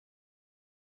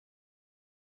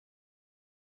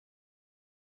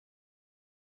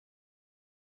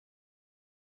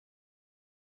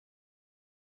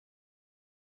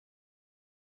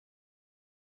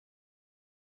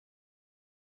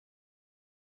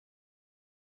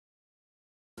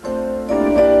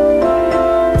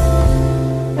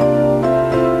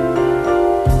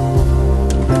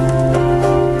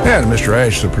And Mr.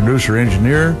 Ash, the producer,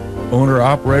 engineer, owner,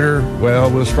 operator.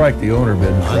 Well, we'll strike the owner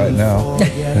business right now.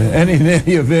 And in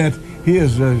any event, he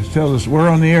tells us we're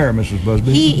on the air, Mrs.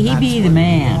 Busby. He be the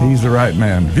man. He's the right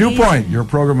man. Viewpoint, your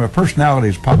program of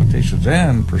personalities, politicians,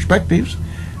 and perspectives.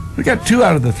 We got 2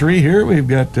 out of the 3 here. We've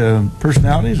got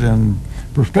personalities and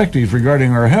perspectives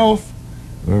regarding our health.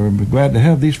 We're glad to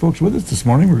have these folks with us this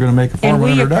morning. We're going to make a formal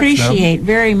introduction. And we appreciate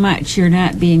very much your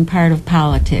not being part of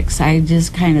politics. I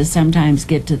just kind of sometimes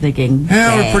get to thinking,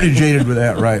 yeah, we're pretty jaded with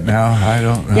that right now. I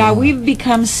don't know. Yeah, we've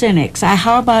become cynics.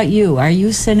 How about you? Are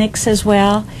you cynics as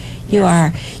well? You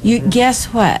are. You guess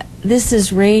what? This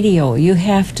is radio. You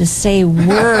have to say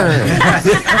words.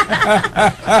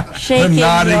 Shaking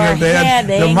nodding your of the head.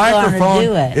 The microphone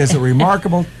do it. is a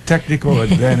remarkable technical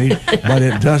advantage, but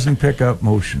it doesn't pick up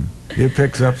motion. It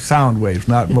picks up sound waves,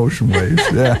 not motion waves.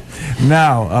 Yeah.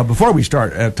 Now, before we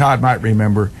start, Todd might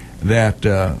remember that,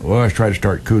 I always try to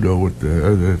start kudo with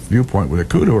the Viewpoint with a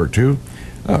kudo or two.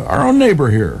 Our own neighbor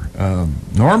here,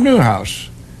 Norm Newhouse,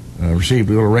 received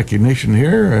a little recognition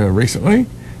here recently.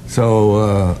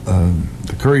 So,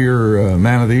 the Courier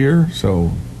Man of the Year.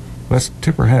 So, let's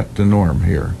tip our hat to Norm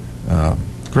here.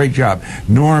 Great job.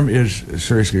 Norm is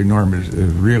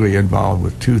really involved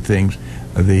with 2 things.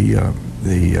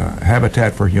 The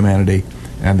Habitat for Humanity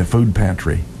and the food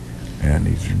pantry, and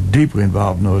he's deeply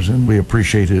involved in those, and we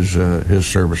appreciate his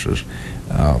services.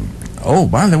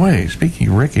 By the way, speaking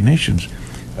of recognitions,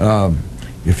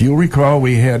 if you'll recall,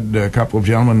 we had a couple of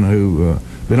gentlemen who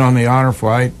been on the honor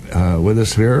flight with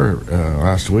us here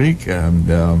last week, and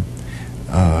lo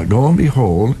and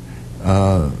behold,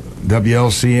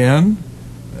 WLCN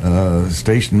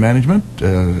station management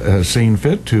has seen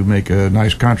fit to make a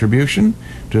nice contribution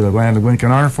to the Land of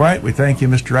Lincoln Honor Flight. We thank you,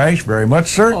 Mr. Ash, very much,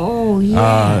 sir. Oh,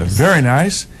 yes. Very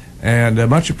nice, and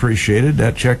much appreciated.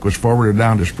 That check was forwarded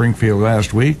down to Springfield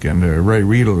last week, and Ray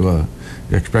Riedel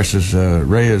expresses,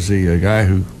 Ray is the guy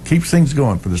who keeps things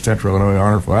going for the Central Illinois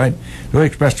Honor Flight. Really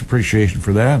expressed appreciation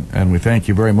for that, and we thank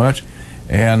you very much.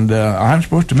 And I'm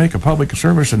supposed to make a public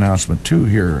service announcement, too,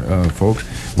 here, folks.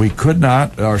 We could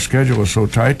not, our schedule was so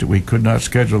tight that we could not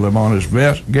schedule them on as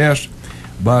guests,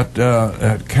 but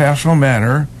at Castle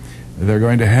Manor, they're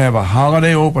going to have a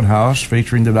holiday open house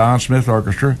featuring the Don Smith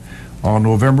Orchestra on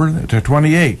November the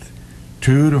 28th,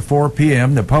 2 to 4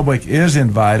 p.m. The public is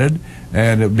invited,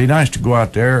 and it would be nice to go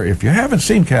out there. If you haven't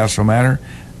seen Castle Manor,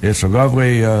 it's a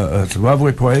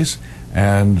lovely place.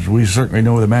 And we certainly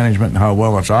know the management and how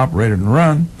well it's operated and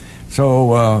run.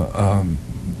 So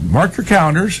mark your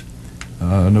calendars,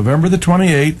 November the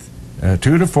 28th,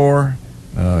 2 to 4,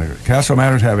 Castle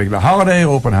Manor's having the holiday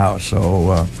open house.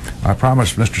 So I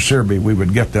promised Mr. Serby we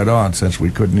would get that on since we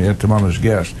couldn't get him on as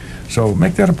guest. So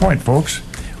make that a point, folks.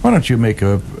 Why don't you make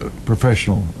a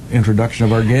professional introduction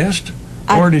of our guest?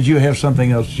 Or did you have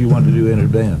something else you wanted to do in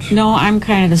advance? No, I'm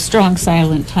kind of the strong,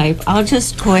 silent type. I'll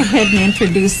just go ahead and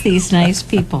introduce these nice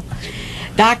people.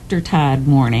 Dr. Todd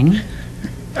Mourning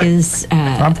is...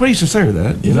 I'm pleased to say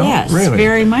that, you know, yes, really.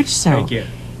 Very much so. Thank you.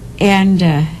 And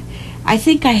I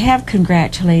think I have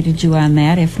congratulated you on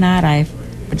that. If not, I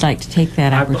would like to take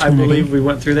that opportunity. I believe we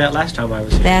went through that last time I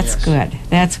was here. That's good.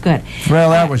 That's good. Well,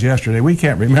 that was yesterday. We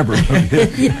can't remember.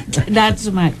 Not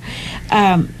so much.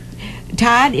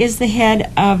 Todd is the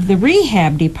head of the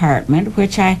rehab department,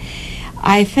 which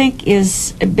I think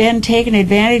is been taken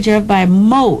advantage of by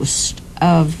most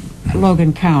of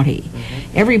Logan County.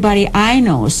 Everybody I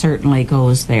know certainly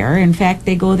goes there. In fact,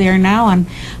 they go there now, and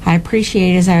I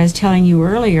appreciate, as I was telling you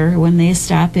earlier, when they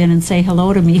stop in and say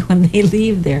hello to me when they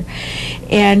leave there.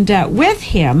 And with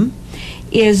him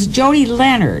is Jodee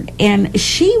Leonard, and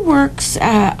she works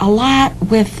a lot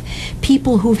with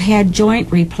people who've had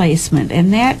joint replacement,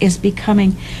 and that is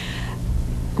becoming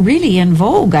really in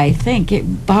vogue, I think.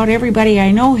 About everybody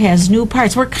I know has new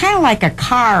parts. We're kind of like a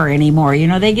car anymore. You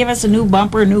know, they give us a new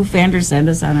bumper, new fender, send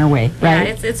us on our way, right?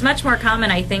 Yeah, it's much more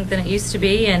common, I think, than it used to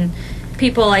be, and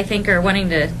people, I think, are wanting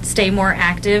to stay more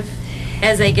active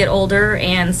as they get older,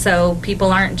 and so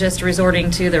people aren't just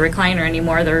resorting to the recliner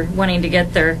anymore. They're wanting to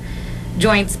get their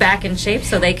joints back in shape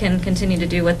so they can continue to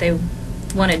do what they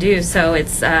want to do. So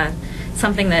it's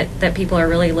something that people are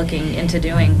really looking into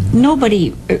doing.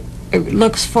 Nobody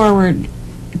looks forward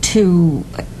to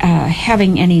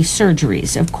having any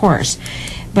surgeries, of course,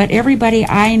 but everybody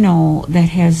I know that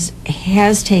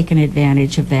has taken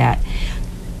advantage of that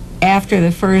after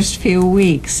the first few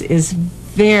weeks is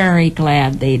very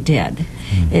glad they did.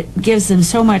 It gives them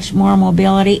so much more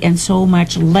mobility and so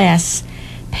much less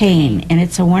pain, and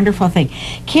it's a wonderful thing.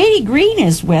 Katie Green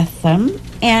is with them,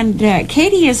 and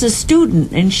Katie is a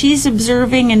student, and she's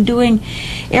observing and doing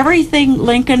everything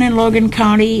Lincoln and Logan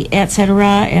County, et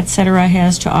cetera,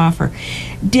 has to offer.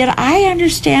 Did I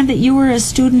understand that you were a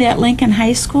student at Lincoln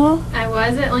High School? I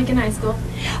was at Lincoln High School.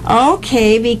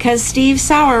 Okay, because Steve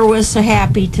Sauer was so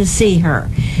happy to see her.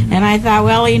 And I thought,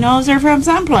 well, he knows her from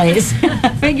someplace. I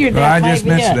figured that Well, might I just be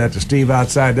mentioned it. that to Steve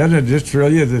outside. Doesn't it just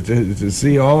thrill you to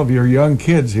see all of your young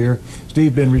kids here?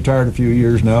 Steve been retired a few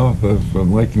years now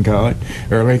from Lincoln College,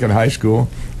 or Lincoln High School.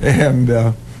 And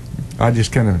I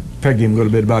just kind of pegged him a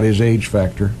little bit about his age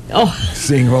factor. Oh,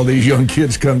 Seeing all these young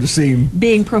kids come to see him.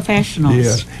 being professionals.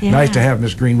 Yes. Yeah. Nice to have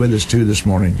Miss Green with us, too, this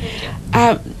morning.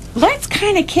 Let's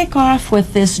kind of kick off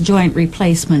with this joint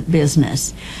replacement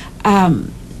business.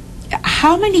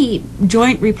 How many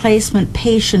joint replacement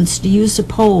patients do you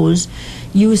suppose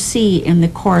you see in the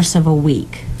course of a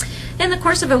week? In the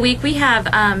course of a week, we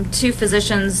have 2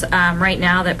 physicians right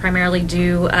now that primarily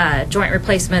do joint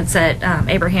replacements at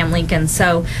Abraham Lincoln.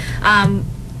 So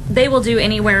they will do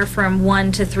anywhere from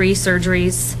 1 to 3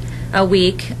 surgeries a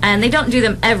week, and they don't do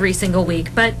them every single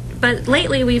week. But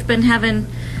lately, we've been having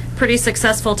pretty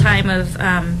successful time of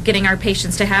getting our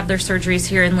patients to have their surgeries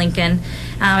here in Lincoln.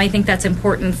 I think that's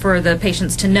important for the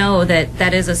patients to know that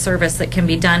that is a service that can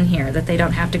be done here, that they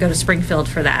don't have to go to Springfield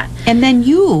for that. And then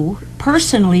you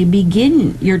personally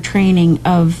begin your training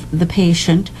of the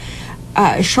patient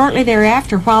shortly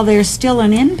thereafter while they're still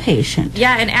an inpatient.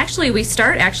 Yeah, and actually we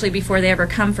start before they ever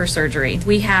come for surgery.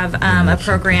 We have a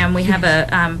program, we have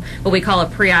a what we call a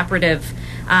preoperative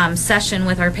session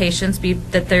with our patients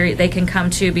that they can come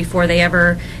to before they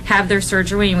ever have their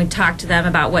surgery, and we talk to them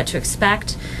about what to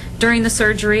expect during the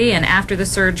surgery and after the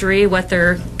surgery, what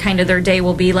their day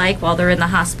will be like while they're in the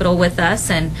hospital with us,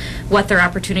 and what their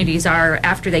opportunities are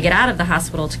after they get out of the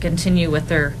hospital to continue with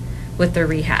their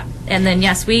rehab. And then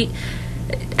yes,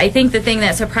 I think the thing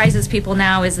that surprises people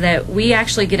now is that we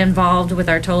actually get involved with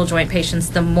our total joint patients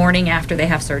the morning after they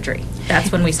have surgery.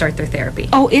 That's when we start their therapy.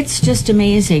 Oh, it's just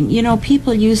amazing. You know,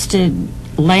 people used to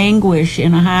languish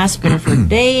in a hospital for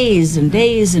days and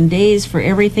days and days for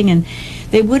everything, and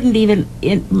they wouldn't even,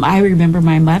 I remember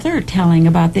my mother telling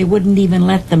about they wouldn't even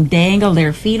let them dangle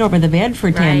their feet over the bed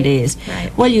for 10 days.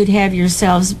 Right. Well, you'd have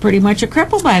yourselves pretty much a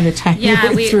cripple by the time you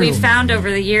were through. We found over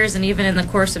the years, and even in the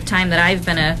course of time that I've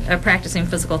been a practicing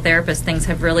physical therapist, things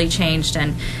have really changed,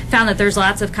 and found that there's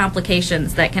lots of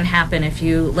complications that can happen if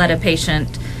you let a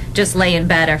patient just lay in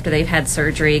bed after they've had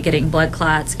surgery, getting blood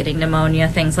clots, getting pneumonia,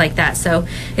 things like that. So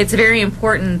it's very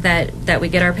important that we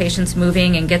get our patients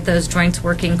moving and get those joints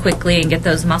working quickly and get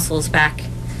those muscles back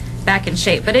in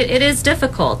shape. But it is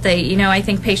difficult. I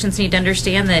think patients need to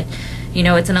understand that,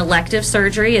 it's an elective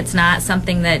surgery. It's not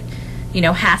something that,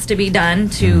 has to be done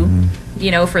to,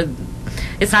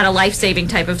 it's not a life-saving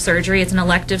type of surgery. It's an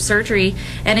elective surgery,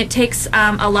 and it takes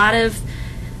a lot of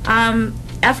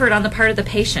effort on the part of the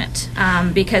patient,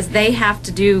 because they have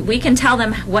to do, we can tell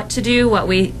them what to do,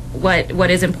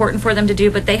 what is important for them to do,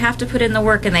 but they have to put in the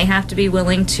work, and they have to be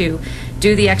willing to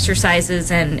do the exercises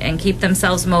and keep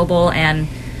themselves mobile and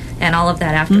all of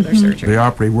that after their surgery. The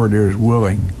operative word there is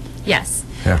willing. Yes.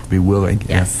 Have to be willing.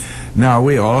 Yes. Yeah. Now,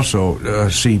 we also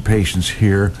see patients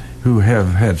here who have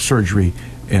had surgery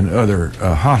in other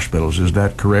hospitals. Is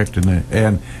that correct?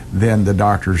 And then the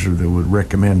doctors that would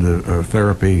recommend a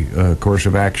therapy course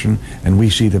of action, and we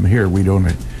see them here. We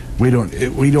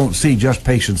don't see just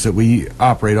patients that we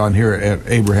operate on here at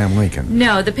Abraham Lincoln.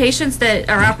 No, the patients that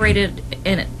are operated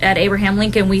at Abraham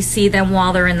Lincoln, we see them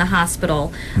while they're in the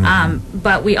hospital.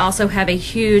 But we also have a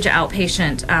huge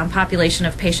outpatient population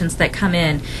of patients that come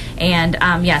in, and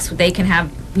yes, they can have,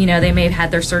 they may have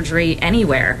had their surgery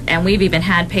anywhere, and we've even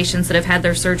had patients that have had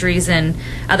their surgeries in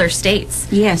other states.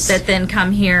 Yes. That then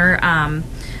come here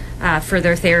for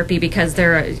their therapy because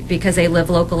they live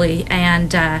locally, and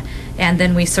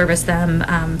then we service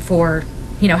them for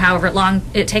however long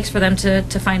it takes for them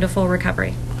to find a full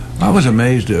recovery. I was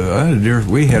amazed.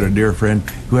 We had a dear friend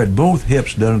who had both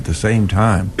hips done at the same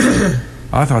time.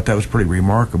 I thought that was pretty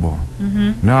remarkable.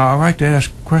 Now, I'd like to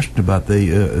ask a question about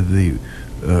the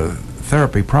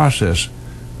therapy process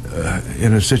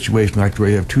in a situation like where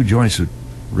you have two joints that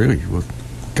really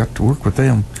got to work with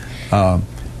them. How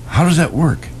does that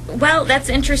work? Well, that's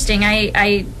interesting.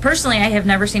 I personally, I have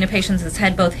never seen a patient that's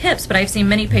had both hips, but I've seen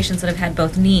many patients that have had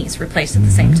both knees replaced at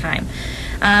the same time.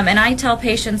 And I tell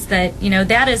patients that,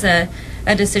 that is a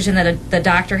decision that the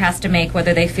doctor has to make,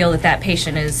 whether they feel that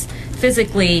patient is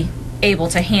physically able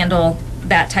to handle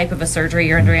that type of a surgery.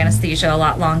 You're under anesthesia a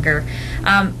lot longer.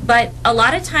 But a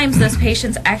lot of times those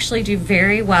patients actually do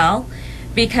very well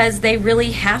because they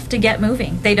really have to get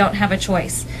moving. They don't have a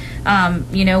choice.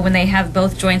 You know, when they have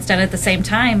both joints done at the same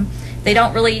time, they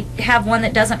don't really have one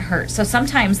that doesn't hurt. So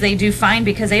sometimes they do fine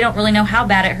because they don't really know how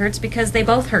bad it hurts because they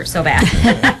both hurt so bad.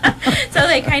 So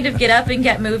they kind of get up and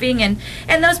get moving, and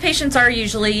those patients are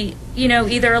usually, you know,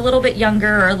 either a little bit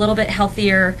younger or a little bit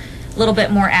healthier, a little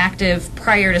bit more active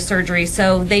prior to surgery.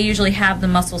 So they usually have the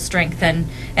muscle strength and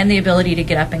the ability to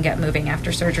get up and get moving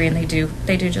after surgery, and they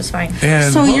do just fine.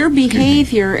 And So your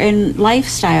behavior and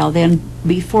lifestyle then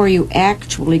before you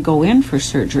actually go in for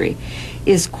surgery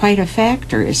is quite a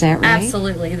factor, is that right?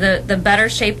 Absolutely. The better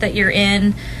shape that you're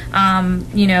in,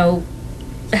 you know,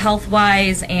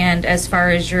 health-wise and as far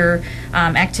as your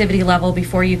activity level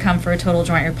before you come for a total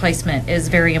joint replacement is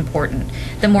very important.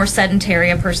 The more sedentary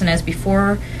a person is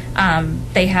before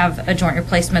they have a joint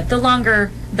replacement, the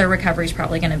longer their recovery is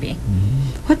probably going to be.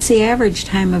 What's the average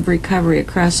time of recovery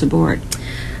across the board?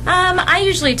 I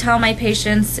usually tell my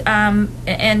patients,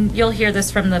 and you'll hear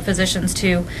this from the physicians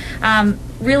too,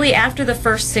 really after the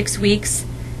first 6 weeks,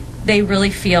 they really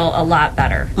feel a lot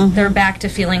better. They're back to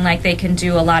feeling like they can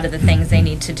do a lot of the things they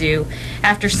need to do.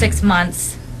 After 6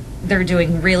 months, they're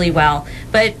doing really well.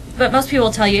 But most people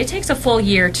will tell you it takes a full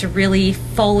year to really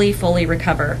fully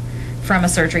recover from a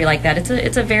surgery like that.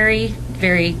 It's a very,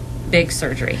 very big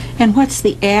surgery. And what's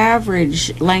the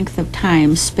average length of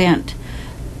time spent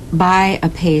by a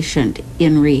patient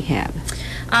in rehab?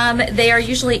 They are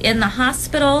usually in the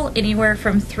hospital anywhere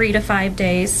from 3 to 5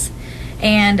 days.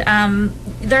 And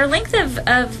their length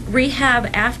of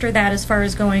rehab after that, as far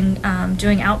as going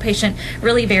doing outpatient,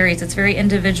 really varies. It's very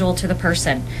individual to the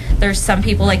person. There's some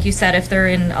people, like you said, if they're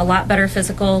in a lot better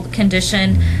physical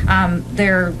condition,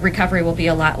 their recovery will be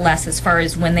a lot less as far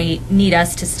as when they need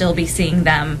us to still be seeing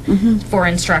them for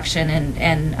instruction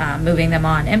and moving them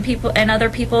on. And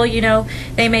other people, you know,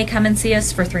 they may come and see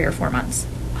us for 3 or 4 months.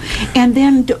 And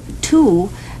then, too,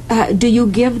 do you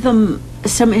give them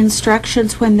some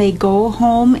instructions when they go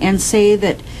home and say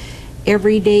that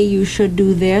every day you should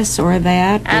do this or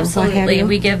that? Absolutely.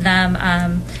 We give them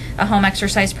a home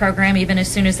exercise program even as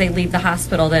soon as they leave the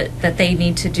hospital that they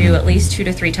need to do at least 2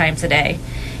 to 3 times a day.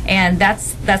 And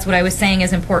that's what I was saying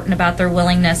is important about their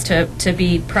willingness to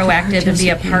be proactive and be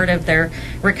a part of their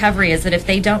recovery, is that if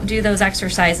they don't do those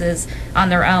exercises on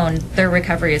their own, their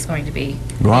recovery is going to be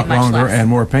a lot much longer less. and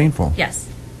more painful. Yes.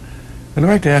 I'd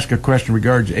like to ask a question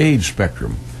regarding age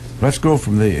spectrum. Let's go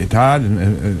from the Todd,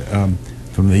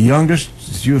 from the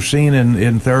youngest you've seen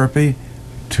in therapy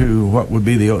to what would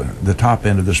be the top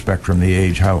end of the spectrum, the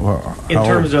age. How In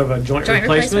terms of a joint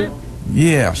replacement?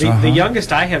 Yes. The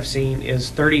youngest I have seen is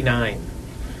 39.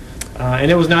 And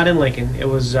it was not in Lincoln. It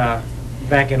was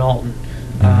back in Alton.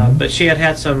 But she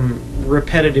had some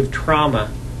repetitive trauma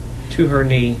to her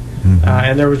knee,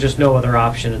 and there was just no other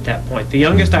option at that point. The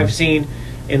youngest I've seen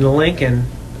in Lincoln,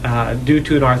 due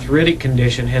to an arthritic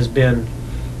condition, has been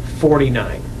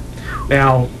 49.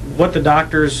 Now, what the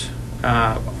doctors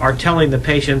are telling the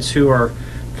patients who are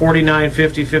 49,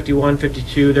 50, 51,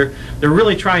 52, they're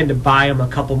really trying to buy them a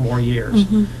couple more years.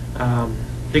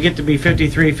 They get to be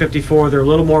 53, 54, they're a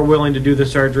little more willing to do the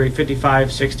surgery.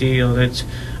 55, 60, you know, it's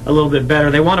a little bit better.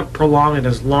 They want to prolong it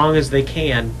as long as they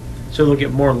can so they'll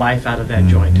get more life out of that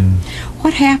joint.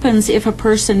 What happens if a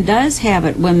person does have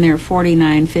it when they're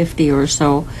 49, 50 or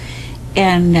so,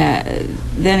 and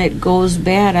then it goes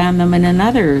bad on them in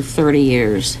another 30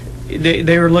 years?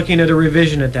 They were looking at a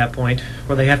revision at that point,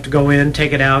 where they have to go in,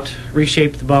 take it out,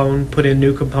 reshape the bone, put in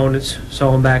new components,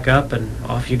 sew them back up, and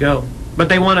off you go. But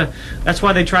they want to, that's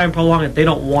why they try and prolong it. They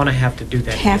don't want to have to do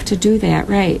that. Have to do that,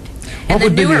 right. And the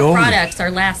newer products are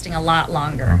lasting a lot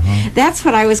longer. That's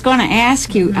what I was going to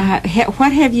ask you.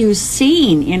 What have you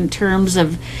seen in terms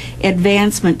of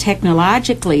advancement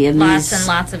technologically in Lots these? and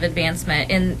lots of advancement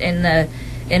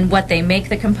in what they make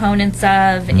the components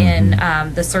of, in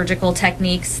the surgical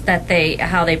techniques that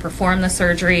how they perform the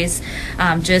surgeries.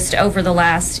 Just over the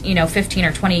last 15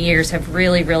 or 20 years have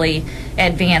really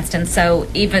advanced, and so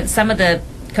even some of the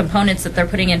components that they're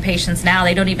putting in patients now,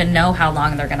 they don't even know how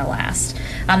long they're going to last.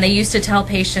 They used to tell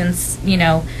patients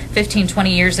 15,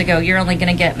 20 years ago, you're only going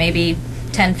to get maybe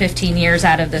 10, 15 years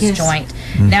out of this joint.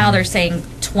 Now they're saying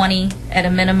 20 at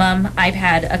a minimum. I've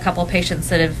had a couple patients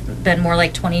that have been more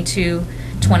like 22,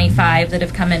 25 that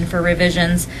have come in for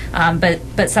revisions,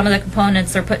 but some of the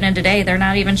components they're putting in today, they're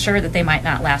not even sure that they might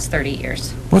not last 30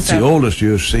 years. What's the oldest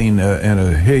you've seen in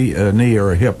a knee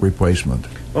or a hip replacement?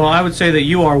 Well, I would say that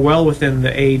you are well within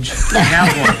the age to have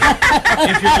one,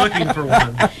 if you're looking for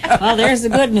one. Well, there's the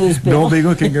good news, Bill. Don't be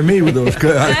looking at me with those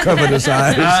covetous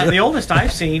eyes. The oldest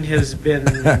I've seen has been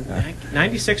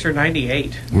 96 or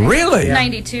 98. Really?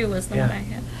 92 was the one I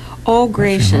had. Oh,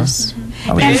 gracious.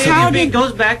 I mean, And it's- how It did...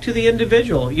 goes back to the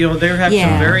individual. You know, there have Yes.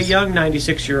 some very young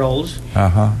 96-year-olds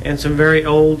Uh-huh. and some very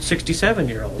old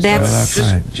 67-year-olds. That's- Well, that's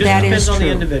just, right. just That depends is on the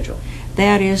true. individual.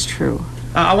 That is true.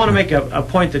 I want to make a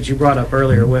point that you brought up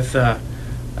earlier with,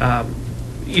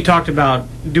 you talked about,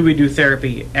 do we do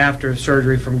therapy after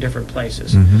surgery from different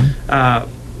places?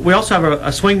 We also have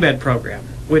a swing bed program,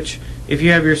 which if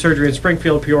you have your surgery in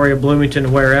Springfield, Peoria,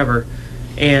 Bloomington, wherever,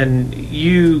 and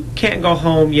you can't go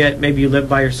home yet, maybe you live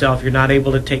by yourself, you're not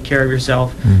able to take care of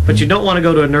yourself, but you don't want to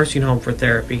go to a nursing home for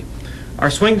therapy, our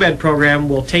swing bed program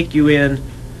will take you in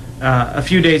a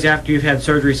few days after you've had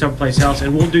surgery someplace else,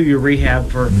 and we'll do your rehab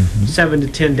for 7 to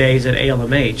 10 days at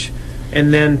ALMH,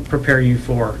 and then prepare you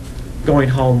for going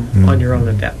home on your own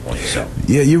at that point. So,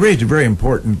 Yeah, you raised a very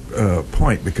important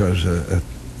point, because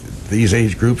these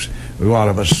age groups, a lot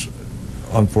of us,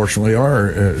 unfortunately,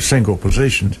 are single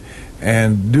positions,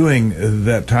 and doing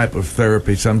that type of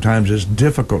therapy sometimes is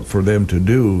difficult for them to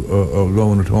do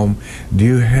alone at home. Do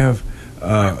you have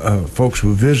folks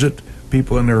who visit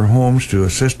people in their homes to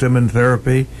assist them in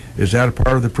therapy? Is that a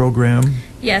part of the program?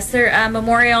 Yes,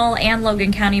 Memorial and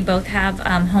Logan County both have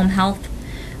home health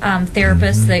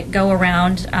therapists that go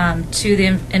around to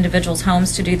the individuals'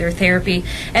 homes to do their therapy.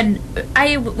 And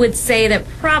I would say that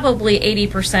probably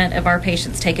 80% of our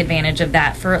patients take advantage of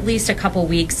that for at least a couple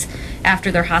weeks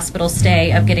after their hospital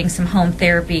stay of getting some home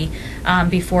therapy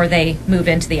before they move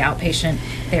into the outpatient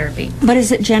therapy. But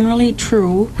is it generally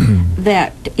true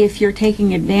that if you're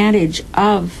taking advantage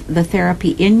of the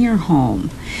therapy in your home,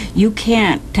 you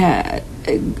can't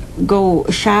go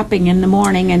shopping in the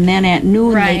morning and then at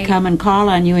noon they Right. come and call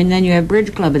on you, and then you have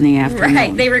bridge club in the afternoon?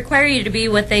 Right. They require you to be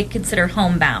what they consider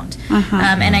homebound.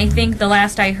 And I think the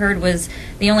last I heard was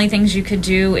the only things you could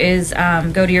do is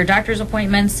go to your doctor's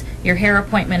appointments, your hair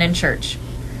appointment, and church.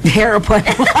 Hair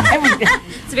appointment.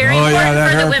 It's very Oh, important yeah,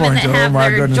 that for hair the women that appointment. Oh, have my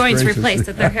their goodness joints gracious. replaced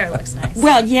that their hair looks nice.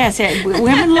 Well, yes,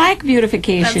 women like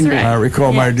beautification. That's right. I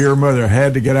recall my Yes. dear mother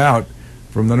had to get out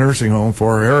from the nursing home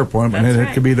for her hair appointment, That's and it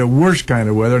right. could be the worst kind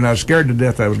of weather, and I was scared to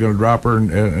death I was going to drop her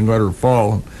and let her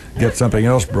fall and get something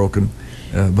else broken.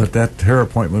 But that hair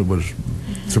appointment was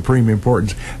supreme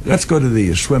importance. Let's go to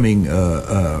the swimming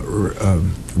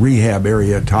rehab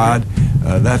area, Todd.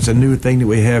 That's a new thing that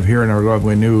we have here in our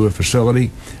lovely new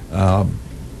facility.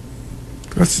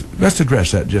 Let's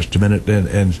address that just a minute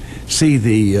and see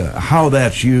the how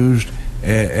that's used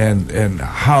and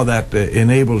how that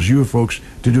enables you folks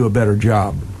to do a better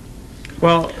job.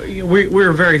 well, we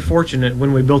were very fortunate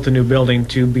when we built a new building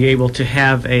to be able to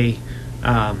have a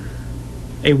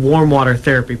warm water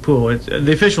therapy pool.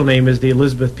 The official name is the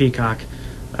Elizabeth Peacock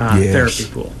Yes. Therapy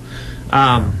Pool.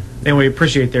 And we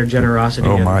appreciate their generosity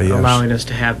Oh, in my, yes. allowing us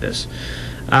to have this.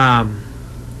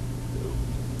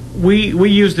 We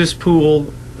use this pool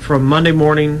from Monday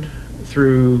morning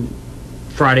through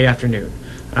Friday afternoon.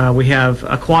 We have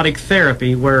aquatic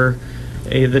therapy where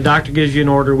the doctor gives you an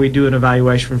order, we do an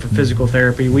evaluation for physical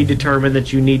therapy. We determine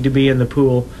that you need to be in the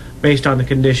pool based on the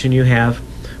condition you have.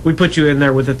 We put you in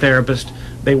there with a therapist.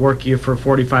 They work you for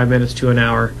 45 minutes to an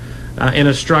hour in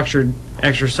a structured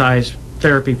exercise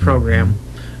therapy program.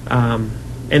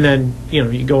 And then,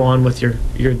 you go on with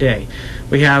your day.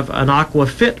 We have an Aqua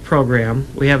Fit program.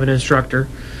 We have an instructor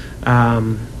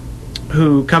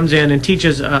who comes in and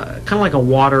teaches kind of like a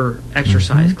water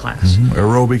exercise class.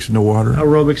 Aerobics in the water.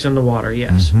 Aerobics in the water,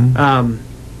 yes.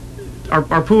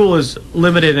 Our pool is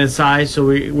limited in size, so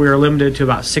we're limited to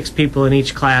about 6 people in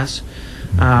each class.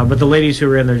 But the ladies who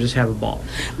are in there just have a ball.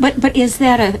 But does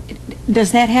that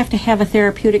have to have a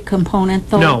therapeutic component,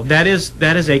 though? No, that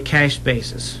is a cash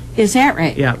basis. Is that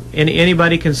right? Yeah, and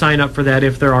anybody can sign up for that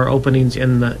if there are openings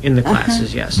in the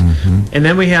classes. Yes. And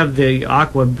then we have the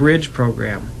Aqua Bridge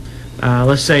program.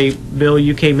 Let's say, Bill,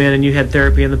 you came in and you had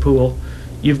therapy in the pool.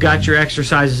 You've got your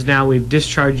exercises now. We've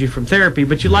discharged you from therapy,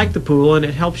 but you like the pool and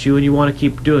it helps you and you want to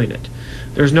keep doing it.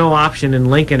 There's no option in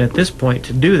Lincoln at this point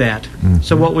to do that.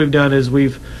 So what we've done is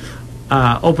we've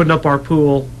opened up our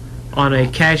pool on a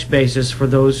cash basis for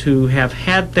those who have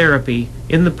had therapy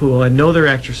in the pool and know their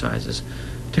exercises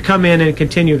to come in and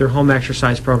continue their home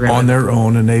exercise program On their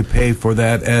own, and they pay for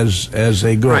that as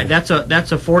they go. Right, that's a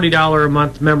 $40 a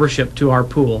month membership to our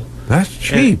pool. That's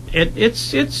cheap. And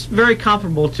it's very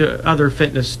comparable to other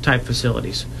fitness type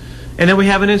facilities. And then we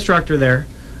have an instructor there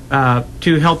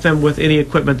to help them with any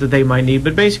equipment that they might need.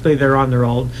 But basically, they're on their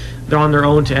own. They're on their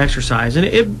own to exercise, and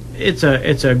it's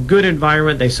a good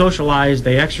environment. They socialize,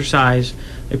 they exercise,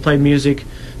 they play music.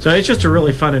 So it's just a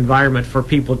really fun environment for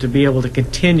people to be able to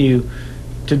continue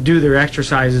to do their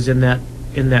exercises in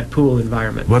that pool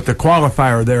environment. But the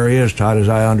qualifier there is, Todd, as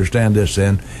I understand this,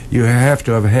 then you have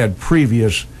to have had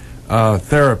previous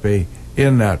therapy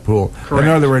in that pool. Correct. In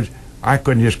other words, I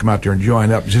couldn't just come out there and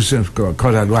join up just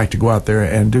because I'd like to go out there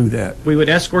and do that. We would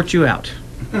escort you out.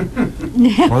 Well,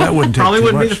 that wouldn't take Probably too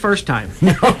wouldn't be much. the first time.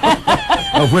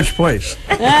 Of which place?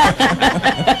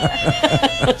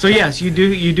 So yes, you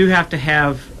do have to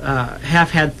have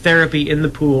had therapy in the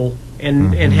pool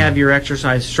and have your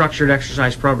structured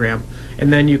exercise program,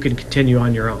 and then you can continue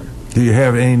on your own. Do you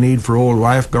have any need for old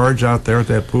lifeguards out there at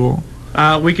that pool?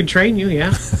 We could train you,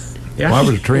 yeah. Yeah. Well, I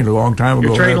was trained a long time ago.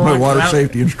 You're trained a My long water time.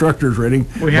 safety instructor's rating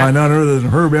We by have- none other than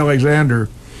Herb Alexander,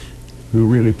 who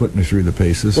really put me through the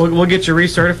paces. We'll get you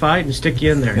recertified and stick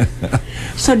you in there.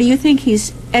 So do you think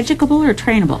he's educable or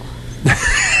trainable?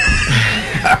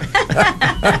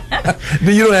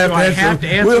 You don't have Do to I answer. have to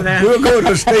answer we'll, that? We'll go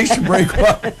to a station break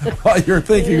while you're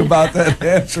thinking about that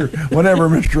answer. Whenever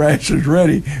Mr. Ash is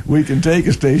ready, we can take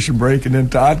a station break, and then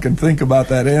Todd can think about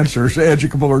that answer. Is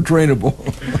educable or trainable?